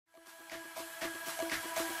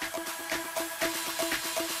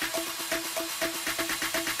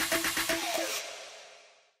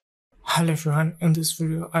Hello everyone, in this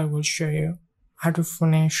video I will show you how to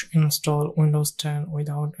finish install Windows 10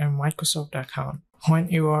 without a Microsoft account. When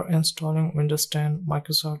you are installing Windows 10,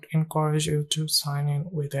 Microsoft encourages you to sign in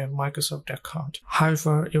with a Microsoft account.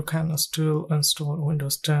 However, you can still install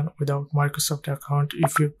Windows 10 without Microsoft account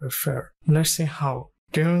if you prefer. Let's see how.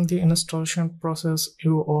 During the installation process,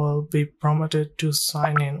 you will be prompted to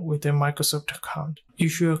sign in with a Microsoft account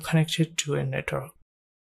if you are connected to a network.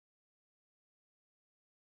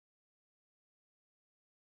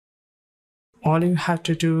 All you have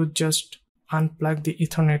to do is just unplug the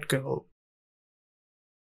Ethernet cable.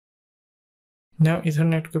 Now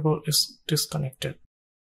Ethernet cable is disconnected.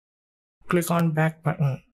 Click on back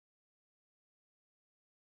button.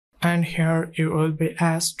 And here you will be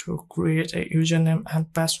asked to create a username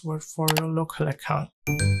and password for your local account.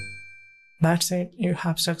 That's it, you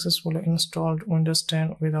have successfully installed Windows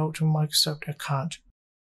 10 without a Microsoft account.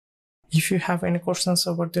 If you have any questions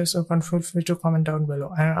about this, you can feel free to comment down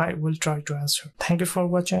below and I will try to answer. Thank you for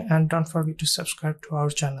watching and don't forget to subscribe to our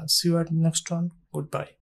channel. See you at the next one. Goodbye.